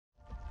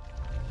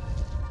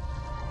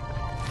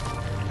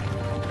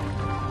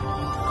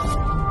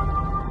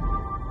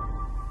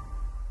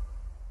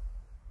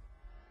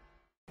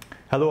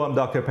Hello, I'm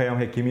Dr. Payam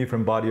Hakimi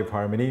from Body of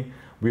Harmony.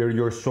 We are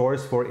your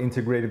source for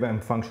integrative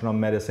and functional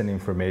medicine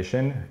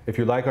information. If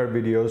you like our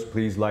videos,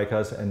 please like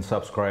us and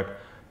subscribe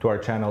to our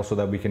channel so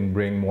that we can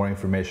bring more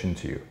information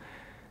to you.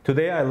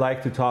 Today, I'd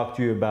like to talk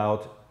to you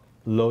about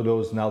low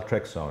dose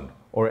naltrexone,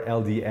 or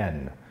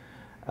LDN.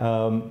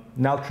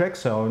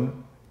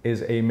 Naltrexone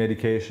is a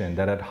medication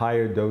that at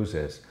higher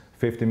doses,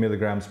 50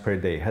 milligrams per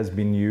day, has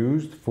been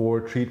used for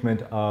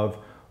treatment of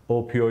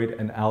opioid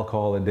and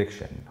alcohol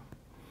addiction.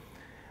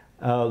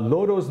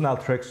 Low dose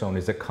naltrexone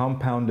is a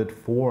compounded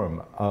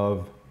form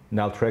of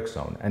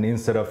naltrexone, and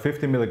instead of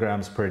 50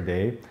 milligrams per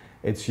day,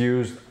 it's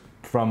used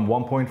from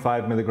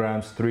 1.5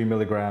 milligrams, 3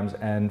 milligrams,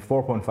 and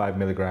 4.5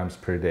 milligrams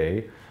per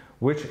day,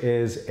 which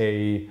is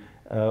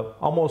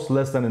almost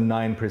less than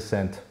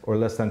 9% or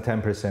less than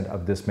 10%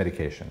 of this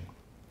medication.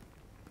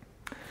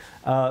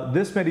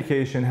 This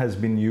medication has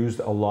been used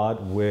a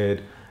lot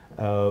with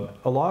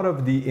a lot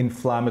of the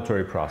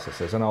inflammatory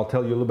processes, and I'll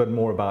tell you a little bit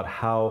more about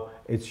how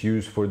it's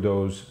used for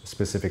those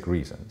specific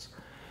reasons.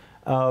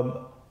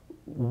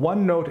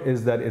 One note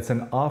is that it's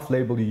an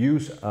off-label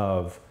use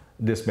of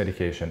this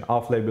medication.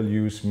 Off-label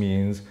use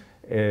means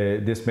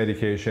this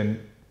medication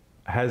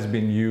has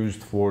been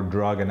used for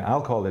drug and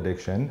alcohol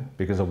addiction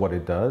because of what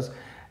it does,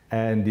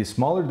 and the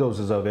smaller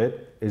doses of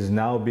it is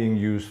now being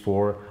used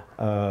for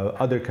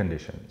other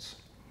conditions.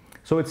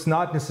 So it's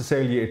not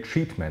necessarily a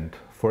treatment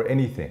for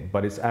anything,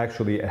 but it's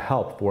actually a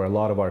help for a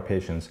lot of our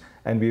patients,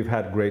 and we've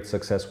had great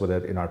success with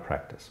it in our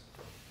practice.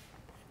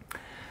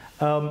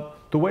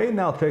 The way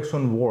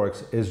naltrexone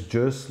works is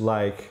just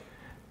like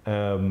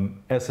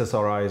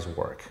SSRIs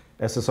work.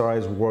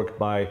 SSRIs work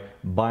by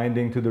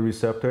binding to the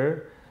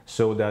receptor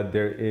so that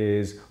there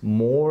is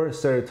more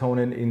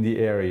serotonin in the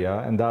area,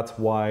 and that's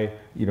why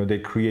they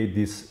create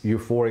this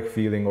euphoric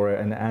feeling or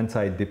an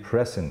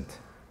antidepressant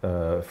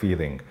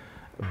feeling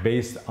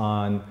based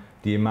on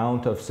the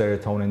amount of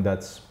serotonin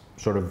that's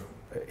sort of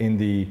in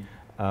the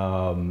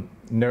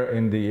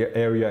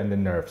area in the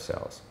nerve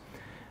cells.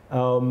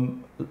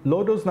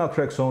 Low dose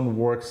naltrexone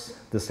works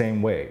the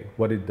same way.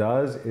 What it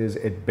does is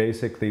it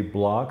basically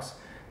blocks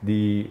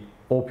the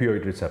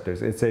opioid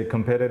receptors. It's a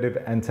competitive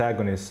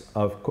antagonist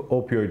of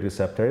opioid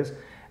receptors,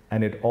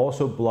 and it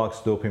also blocks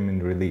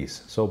dopamine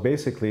release. So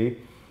basically,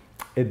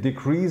 it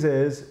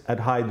decreases at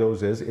high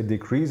doses, it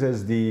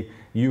decreases the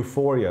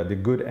euphoria, the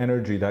good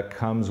energy that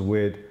comes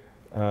with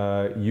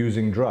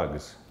using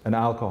drugs and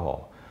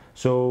alcohol.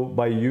 So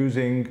by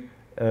using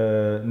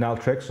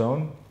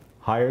naltrexone,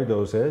 higher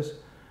doses,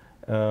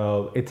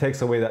 it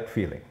takes away that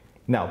feeling.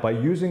 Now, by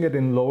using it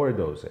in lower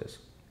doses,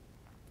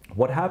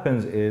 what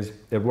happens is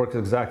it works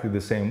exactly the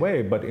same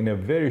way, but in a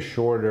very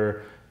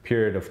shorter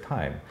period of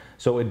time.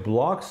 So it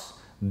blocks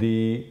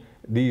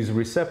these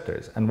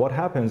receptors, and what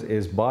happens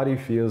is body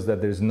feels that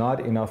there's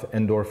not enough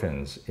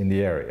endorphins in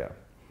the area.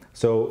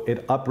 So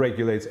it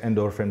upregulates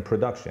endorphin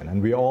production,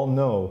 and we all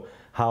know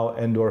how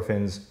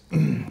endorphins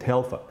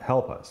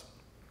help us.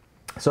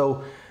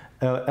 So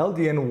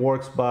LDN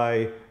works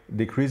by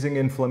decreasing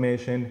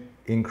inflammation,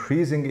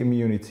 increasing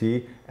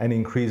immunity, and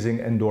increasing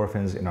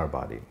endorphins in our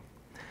body.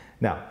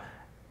 Now,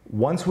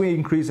 once we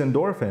increase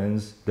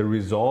endorphins, the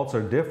results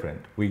are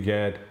different. We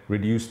get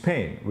reduced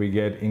pain, we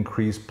get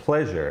increased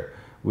pleasure,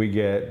 we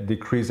get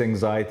decreased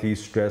anxiety,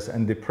 stress,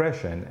 and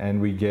depression, and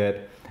we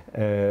get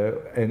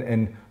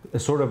a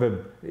sort of a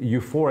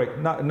euphoric,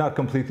 not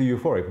completely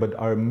euphoric, but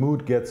our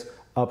mood gets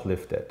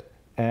uplifted,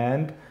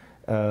 and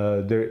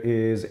there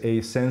is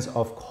a sense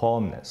of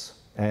calmness,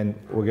 and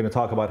we're going to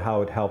talk about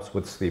how it helps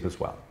with sleep as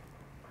well.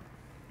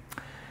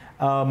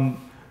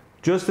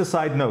 Just a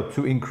side note,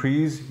 to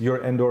increase your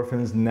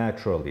endorphins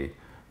naturally,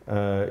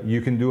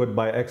 you can do it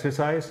by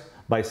exercise,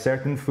 by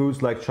certain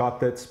foods like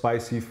chocolate,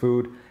 spicy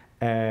food,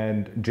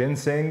 and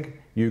ginseng.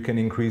 You can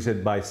increase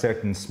it by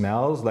certain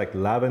smells like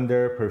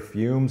lavender,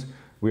 perfumes.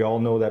 We all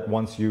know that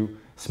once you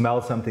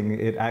smell something,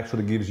 it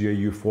actually gives you a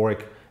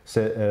euphoric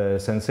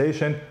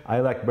sensation. I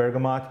like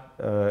bergamot.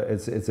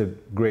 It's a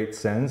great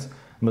sense.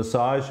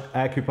 Massage,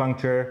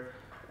 acupuncture,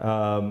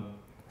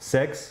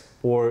 sex,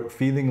 or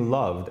feeling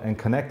loved and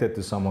connected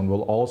to someone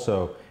will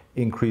also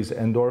increase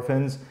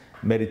endorphins.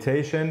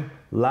 Meditation,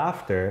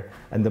 laughter,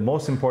 and the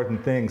most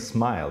important thing,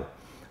 smile.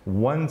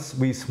 Once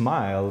we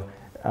smile,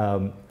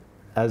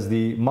 as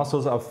the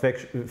muscles of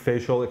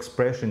facial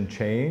expression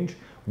change,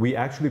 we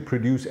actually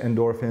produce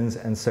endorphins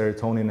and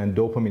serotonin and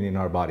dopamine in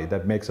our body.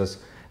 That makes us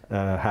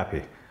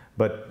happy.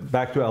 But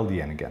back to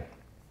LDN again.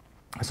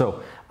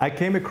 So I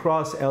came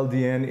across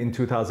LDN in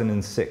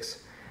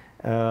 2006.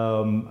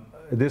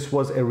 This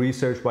was a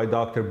research by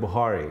Dr.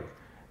 Buhari,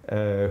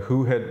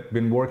 who had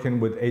been working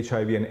with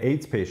HIV and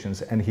AIDS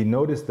patients, and he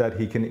noticed that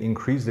he can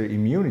increase their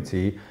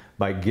immunity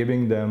by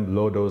giving them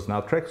low-dose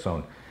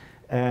naltrexone.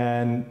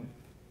 And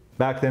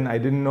back then I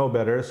didn't know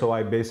better, so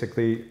I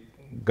basically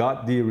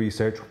got the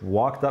research,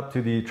 walked up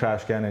to the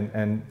trash can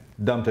and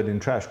dumped it in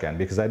trash can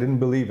because I didn't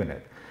believe in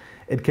it.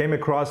 It came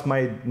across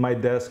my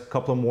desk a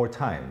couple more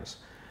times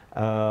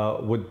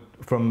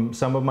from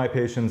some of my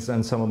patients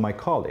and some of my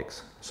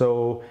colleagues.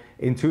 So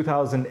in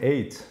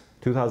 2008,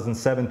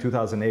 2007,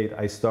 2008,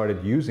 I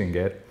started using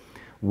it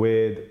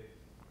with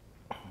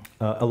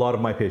a lot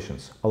of my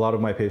patients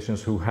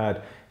who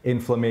had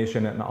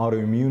inflammation and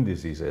autoimmune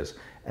diseases,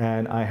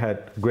 and I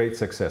had great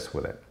success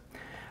with it.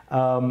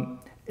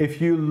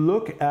 If you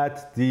look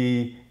at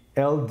the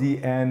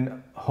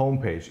LDN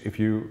homepage, if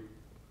you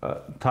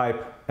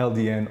type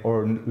LDN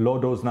or Low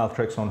Dose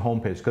Naltrexone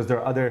homepage, because there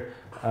are other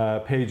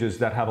pages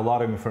that have a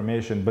lot of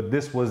information, but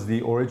this was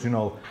the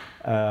original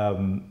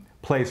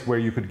place where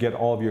you could get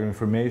all of your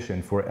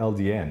information for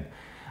LDN.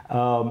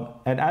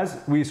 And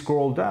as we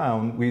scroll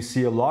down, we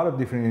see a lot of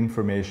different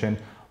information.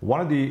 One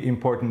of the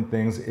important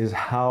things is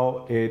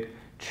how it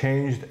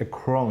changed a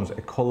Crohn's,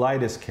 a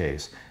colitis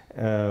case,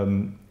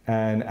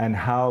 and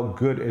how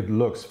good it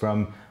looks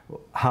from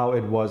how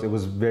it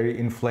was very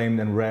inflamed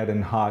and red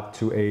and hot,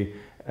 to a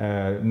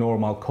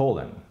normal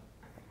colon.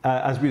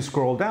 As we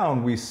scroll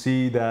down, we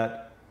see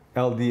that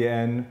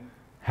LDN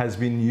has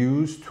been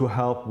used to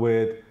help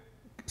with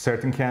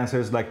certain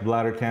cancers like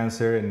bladder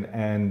cancer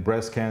and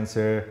breast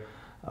cancer,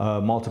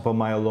 multiple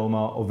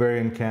myeloma,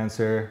 ovarian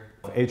cancer,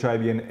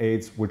 HIV and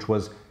AIDS, which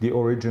was the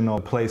original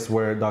place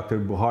where Dr.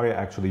 Buhari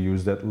actually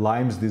used it,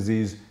 Lyme's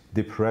disease,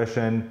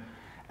 depression.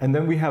 And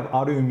then we have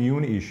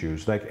autoimmune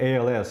issues like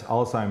ALS,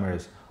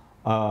 Alzheimer's,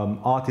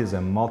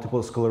 autism,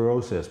 multiple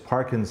sclerosis,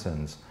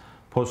 Parkinson's,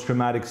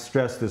 post-traumatic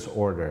stress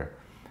disorder,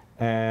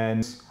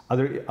 and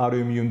other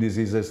autoimmune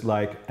diseases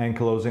like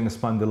ankylosing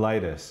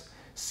spondylitis,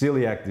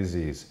 celiac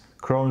disease,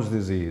 Crohn's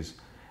disease,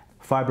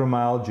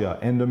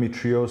 fibromyalgia,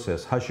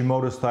 endometriosis,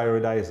 Hashimoto's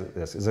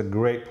thyroiditis is a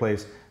great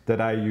place that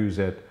I use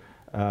it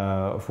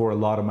for a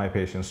lot of my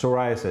patients.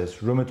 Psoriasis,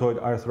 rheumatoid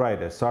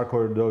arthritis,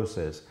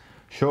 sarcoidosis,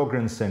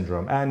 Sjogren's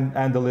syndrome,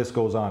 and the list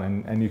goes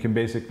on, and you can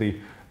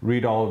basically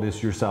read all of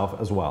this yourself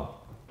as well.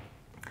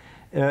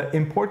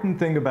 Important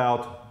thing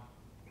about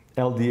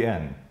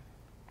LDN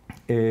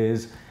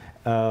is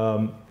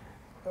that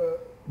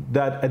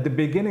at the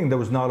beginning there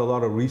was not a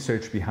lot of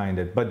research behind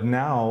it, but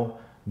now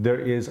there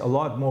is a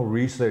lot more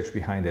research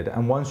behind it.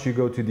 And once you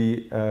go to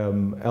the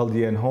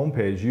LDN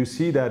homepage, you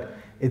see that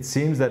it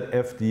seems that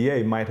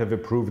FDA might have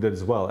approved it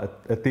as well.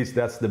 At least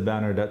that's the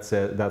banner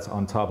that's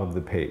on top of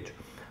the page.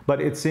 But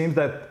it seems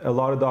that a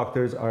lot of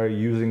doctors are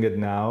using it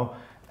now,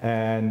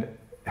 and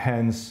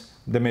hence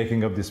the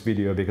making of this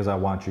video, because I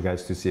want you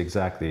guys to see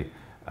exactly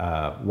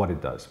what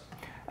it does.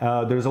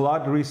 There's a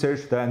lot of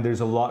research, and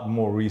there's a lot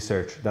more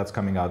research that's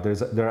coming out.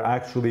 There are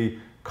actually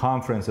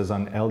conferences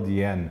on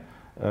LDN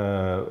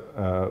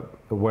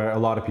where a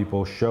lot of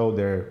people show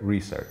their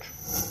research.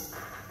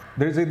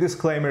 There's a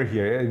disclaimer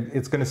here.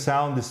 It's going to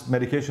sound, this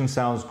medication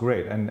sounds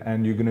great,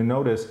 and you're going to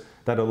notice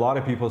that a lot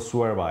of people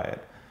swear by it.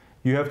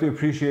 You have to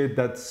appreciate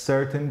that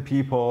certain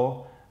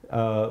people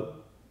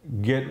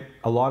get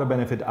a lot of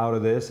benefit out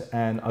of this,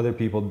 and other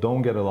people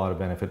don't get a lot of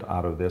benefit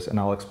out of this, and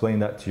I'll explain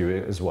that to you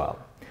as well.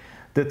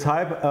 The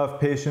type of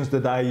patients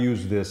that I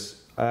use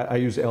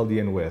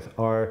LDN with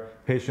are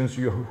patients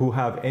who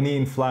have any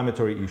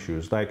inflammatory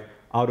issues like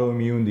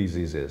autoimmune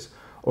diseases,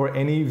 or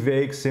any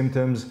vague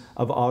symptoms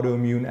of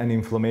autoimmune and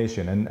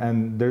inflammation.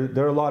 And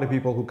there are a lot of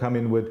people who come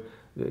in with,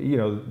 you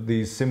know,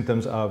 these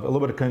symptoms of a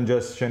little bit of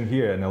congestion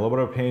here and a little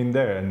bit of pain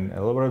there and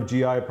a little bit of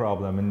GI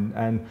problem.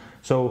 And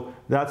so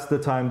that's the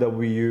time that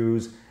we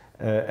use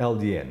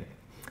LDN.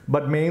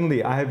 But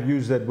mainly I have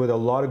used it with a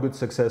lot of good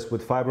success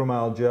with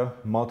fibromyalgia,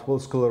 multiple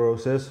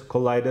sclerosis,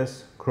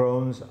 colitis,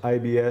 Crohn's,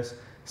 IBS,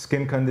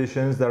 skin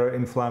conditions that are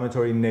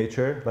inflammatory in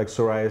nature like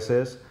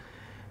psoriasis,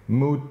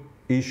 mood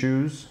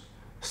issues,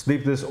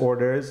 sleep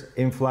disorders,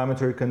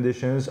 inflammatory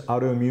conditions,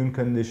 autoimmune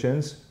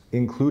conditions,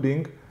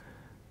 including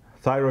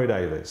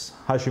thyroiditis,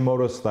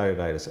 Hashimoto's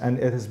thyroiditis. And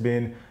it has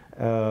been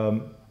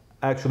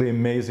actually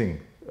amazing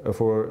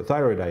for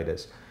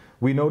thyroiditis.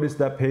 We noticed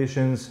that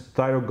patients'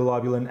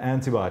 thyroglobulin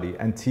antibody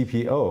and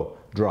TPO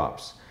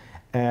drops,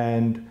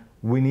 and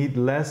we need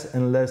less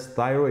and less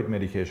thyroid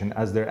medication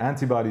as their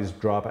antibodies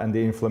drop and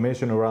the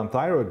inflammation around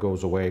thyroid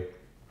goes away.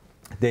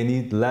 They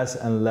need less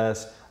and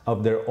less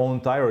of their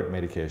own thyroid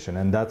medication,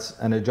 and that's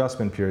an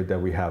adjustment period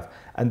that we have.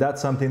 And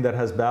that's something that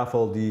has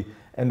baffled the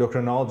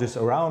endocrinologists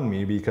around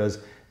me, because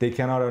they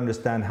cannot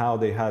understand how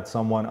they had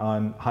someone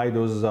on high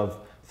doses of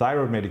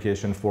thyroid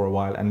medication for a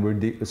while, and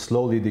we're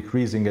slowly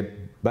decreasing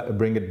it,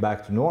 bring it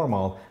back to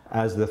normal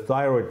as the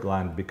thyroid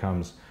gland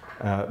becomes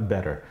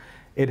better.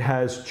 It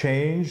has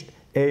changed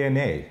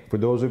ANA. For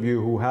those of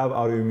you who have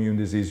autoimmune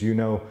disease, you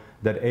know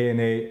that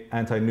ANA,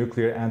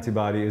 anti-nuclear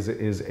antibody,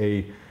 is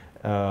a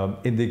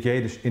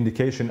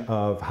indication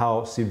of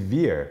how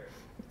severe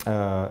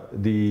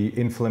the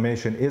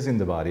inflammation is in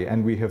the body,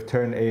 and we have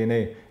turned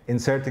ANA in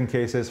certain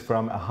cases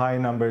from a high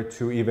number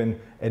to even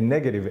a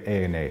negative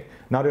ANA.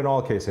 Not in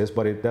all cases,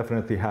 but it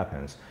definitely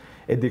happens.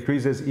 It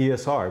decreases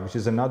ESR, which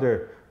is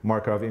another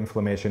marker of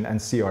inflammation, and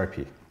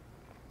CRP.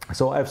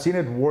 So I've seen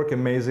it work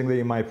amazingly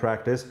in my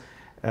practice,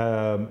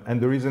 and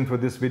the reason for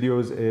this video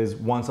is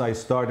once I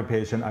start a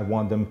patient, I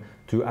want them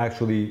to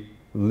actually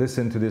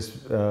listen to this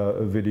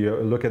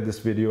video, look at this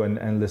video,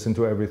 and listen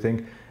to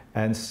everything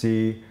and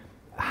see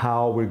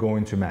how we're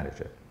going to manage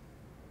it.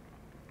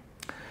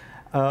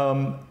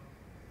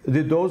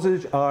 The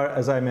dosage are,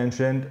 as I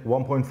mentioned,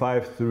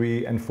 1.5,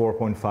 3, and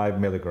 4.5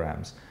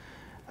 milligrams.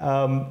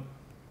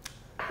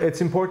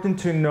 It's important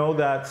to know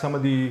that some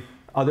of the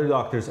other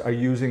doctors are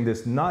using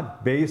this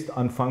not based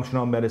on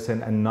functional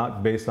medicine and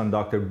not based on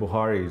Dr.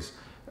 Buhari's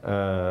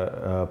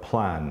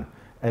plan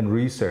and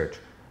research.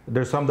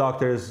 There's some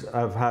doctors,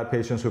 I've had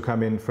patients who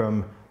come in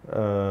from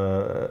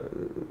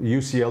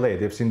UCLA,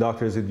 they've seen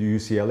doctors at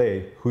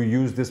UCLA who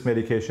use this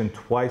medication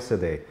twice a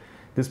day.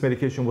 This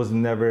medication was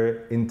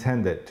never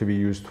intended to be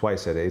used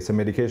twice a day. It's a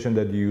medication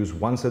that you use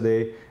once a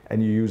day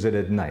and you use it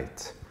at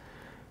night.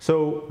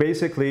 So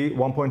basically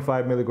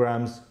 1.5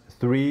 milligrams,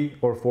 3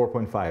 or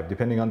 4.5,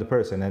 depending on the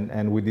person,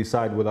 and we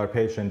decide with our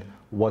patient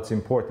what's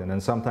important.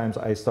 And sometimes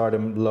I start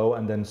them low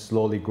and then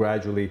slowly,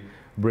 gradually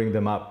bring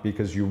them up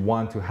because you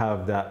want to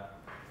have that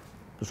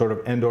sort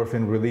of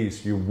endorphin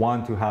release. You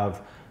want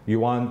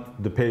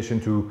the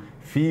patient to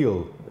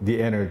feel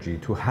the energy,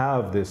 to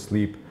have this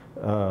sleep,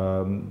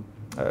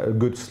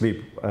 good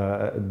sleep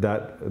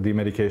that the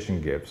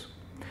medication gives.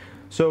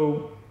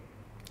 So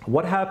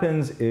what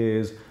happens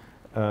is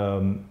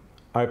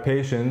our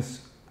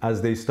patients,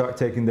 as they start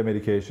taking the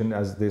medication,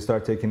 as they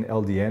start taking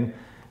LDN,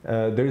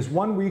 there's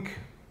 1 week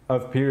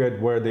of period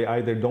where they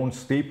either don't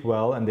sleep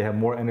well and they have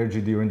more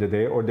energy during the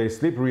day, or they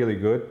sleep really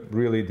good,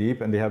 really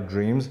deep, and they have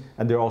dreams,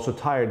 and they're also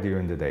tired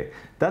during the day.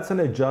 That's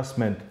an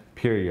adjustment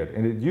period,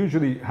 and it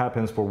usually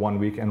happens for 1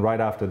 week, and right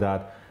after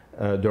that,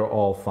 they're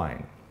all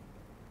fine.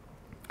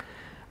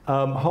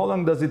 How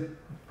long does it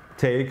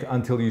take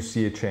until you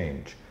see a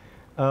change?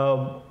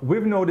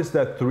 We've noticed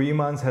that 3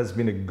 months has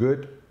been a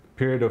good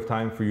period of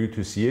time for you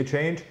to see a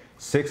change.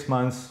 6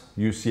 months,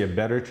 you see a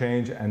better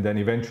change, and then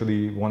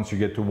eventually, once you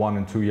get to 1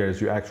 and 2 years,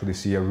 you actually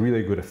see a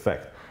really good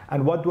effect.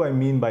 And what do I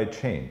mean by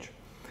change?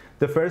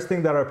 The first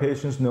thing that our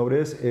patients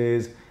notice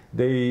is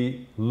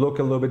they look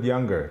a little bit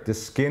younger. The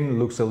skin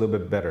looks a little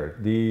bit better.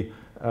 The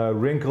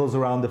wrinkles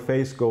around the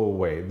face go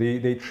away.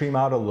 They trim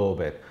out a little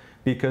bit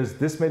because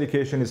this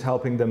medication is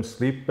helping them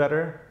sleep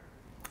better.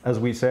 As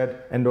we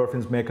said,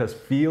 endorphins make us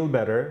feel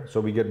better, so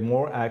we get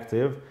more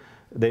active.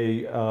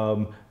 They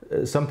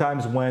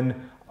sometimes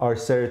when our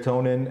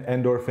serotonin,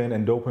 endorphin,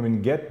 and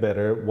dopamine get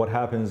better, what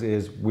happens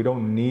is we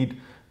don't need,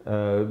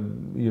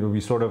 we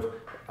sort of,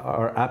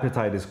 our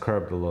appetite is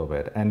curbed a little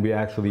bit, and we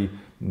actually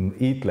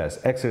eat less,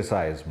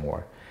 exercise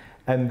more.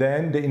 And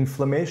then the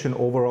inflammation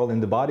overall in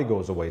the body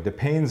goes away. The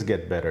pains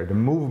get better, the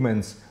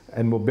movements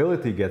and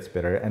mobility gets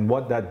better, and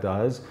what that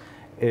does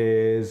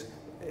is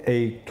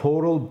a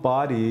total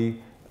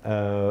body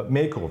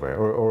makeover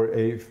or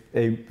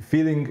a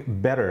feeling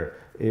better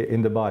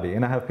in the body.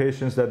 And I have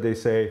patients that they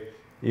say,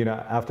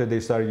 after they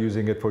start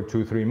using it for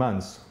 2-3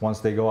 months, once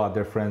they go out,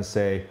 their friends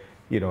say,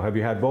 have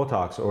you had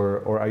Botox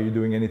or are you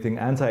doing anything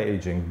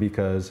anti-aging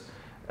because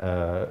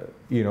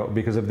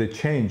of the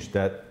change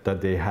that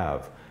they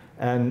have.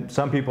 And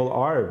some people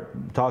are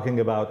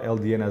talking about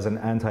LDN as an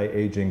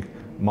anti-aging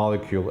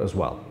molecule as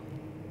well.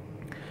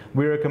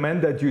 We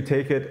recommend that you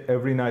take it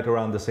every night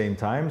around the same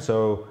time.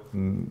 So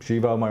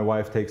Shiva, my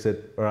wife, takes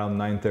it around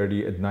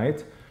 9:30 at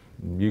night.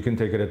 You can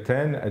take it at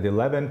 10, at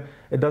 11.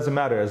 It doesn't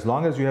matter. As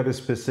long as you have a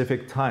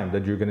specific time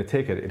that you're going to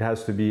take it, it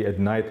has to be at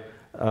night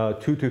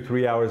 2 to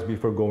 3 hours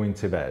before going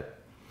to bed.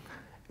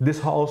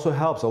 This also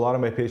helps a lot of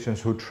my patients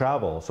who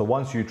travel. So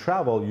once you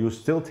travel, you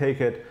still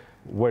take it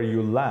where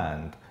you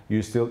land.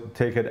 You still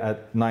take it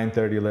at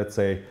 9:30, let's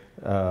say,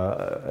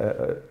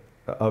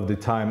 of the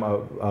time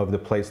of the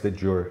place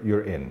that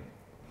you're in.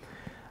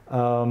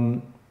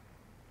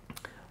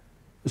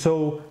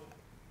 So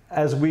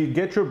as we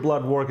get your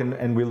blood work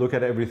and we look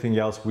at everything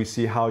else, we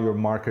see how your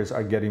markers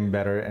are getting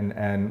better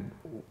and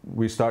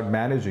we start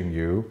managing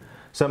you.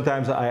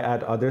 Sometimes I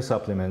add other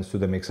supplements to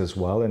the mix as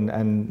well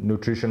and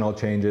nutritional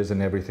changes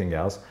and everything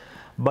else.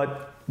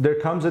 But there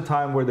comes a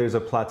time where there's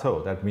a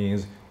plateau. That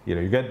means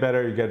you get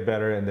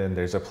better, and then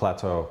there's a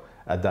plateau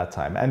at that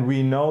time. And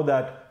we know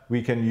that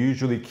we can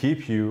usually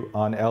keep you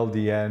on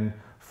LDN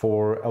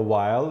for a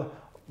while.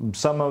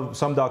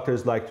 Some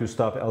doctors like to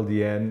stop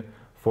LDN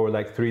for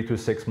like 3 to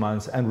 6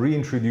 months and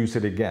reintroduce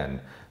it again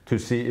to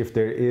see if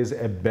there is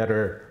a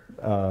better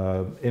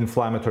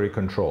inflammatory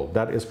control.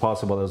 That is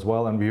possible as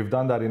well, and we've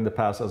done that in the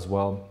past as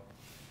well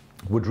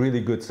with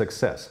really good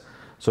success.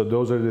 So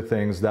those are the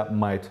things that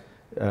might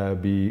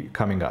be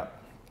coming up.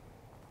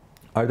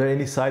 Are there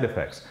any side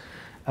effects?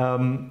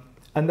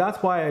 And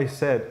that's why I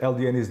said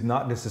LDN is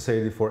not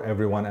necessarily for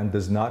everyone and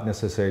does not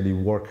necessarily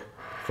work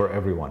for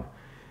everyone.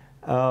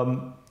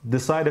 The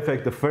side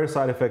effect, the first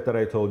side effect that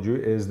I told you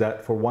is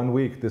that for 1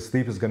 week, the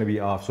sleep is going to be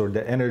off, so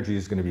the energy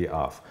is going to be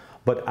off.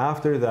 But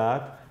after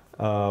that,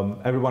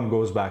 everyone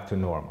goes back to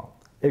normal.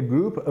 A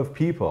group of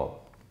people,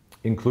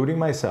 including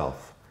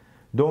myself,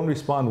 don't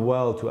respond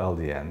well to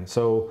LDN.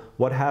 So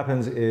what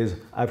happens is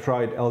I've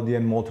tried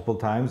LDN multiple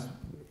times,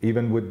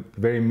 even with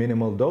very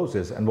minimal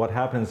doses. And what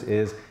happens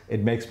is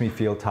it makes me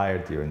feel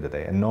tired during the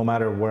day. And no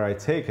matter where I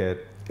take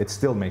it, it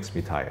still makes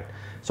me tired.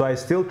 So I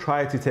still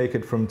try to take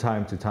it from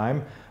time to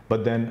time,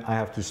 but then I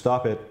have to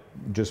stop it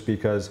just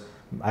because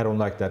I don't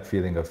like that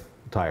feeling of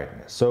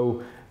tiredness.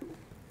 So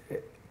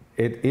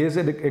It is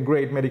a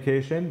great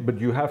medication, but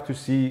you have to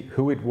see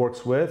who it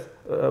works with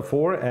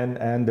for,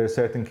 and there are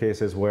certain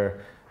cases where,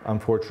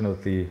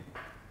 unfortunately,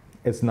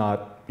 it's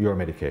not your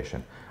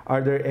medication.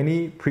 Are there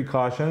any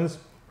precautions?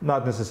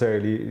 Not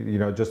necessarily,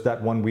 just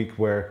that 1 week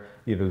where,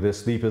 the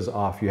sleep is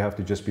off, you have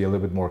to just be a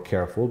little bit more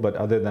careful, but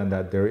other than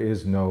that, there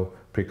is no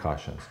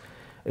precautions.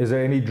 Is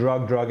there any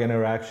drug-drug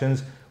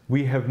interactions?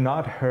 We have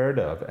not heard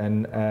of,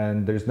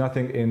 and there's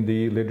nothing in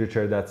the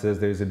literature that says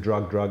there's a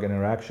drug-drug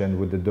interaction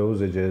with the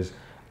dosages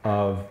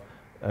of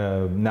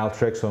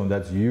naltrexone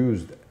that's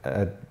used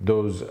at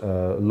those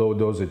low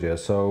dosages.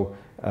 So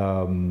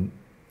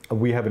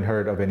we haven't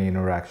heard of any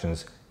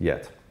interactions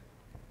yet.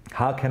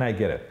 How can I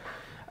get it?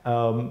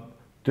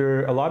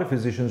 There are a lot of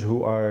physicians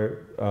who are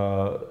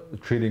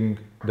treating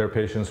their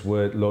patients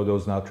with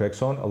low-dose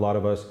naltrexone. A lot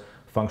of us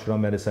functional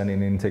medicine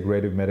and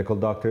integrative medical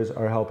doctors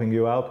are helping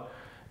you out.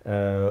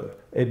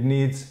 It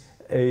needs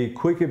a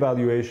quick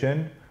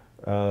evaluation,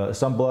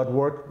 some blood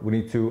work. We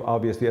need to,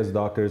 obviously, as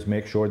doctors,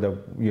 make sure that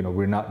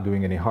we're not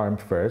doing any harm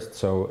first.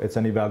 So it's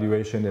an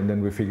evaluation, and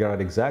then we figure out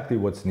exactly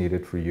what's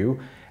needed for you,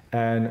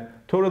 and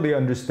totally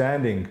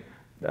understanding,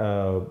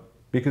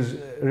 because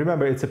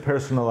remember, it's a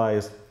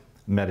personalized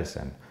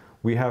medicine.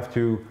 We have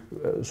to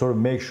sort of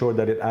make sure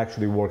that it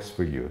actually works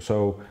for you.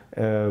 So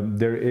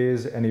there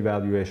is an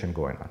evaluation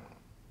going on.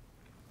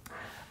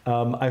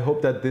 I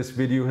hope that this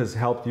video has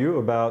helped you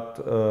about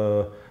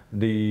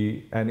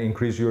and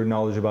increase your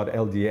knowledge about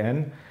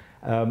LDN.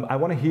 I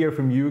want to hear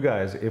from you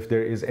guys if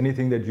there is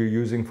anything that you're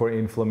using for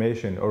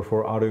inflammation or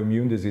for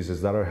autoimmune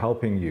diseases that are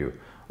helping you,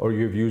 or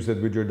you've used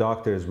it with your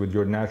doctors, with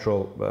your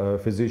natural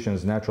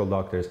physicians, natural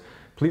doctors.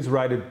 Please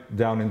write it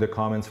down in the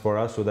comments for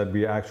us so that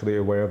we're actually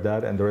aware of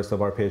that, and the rest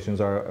of our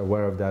patients are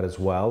aware of that as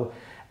well.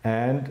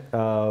 And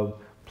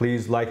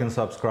please like and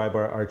subscribe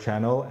our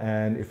channel.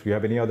 And if you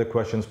have any other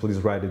questions, please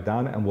write it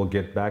down, and we'll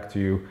get back to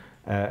you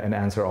and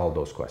answer all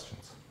those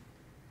questions.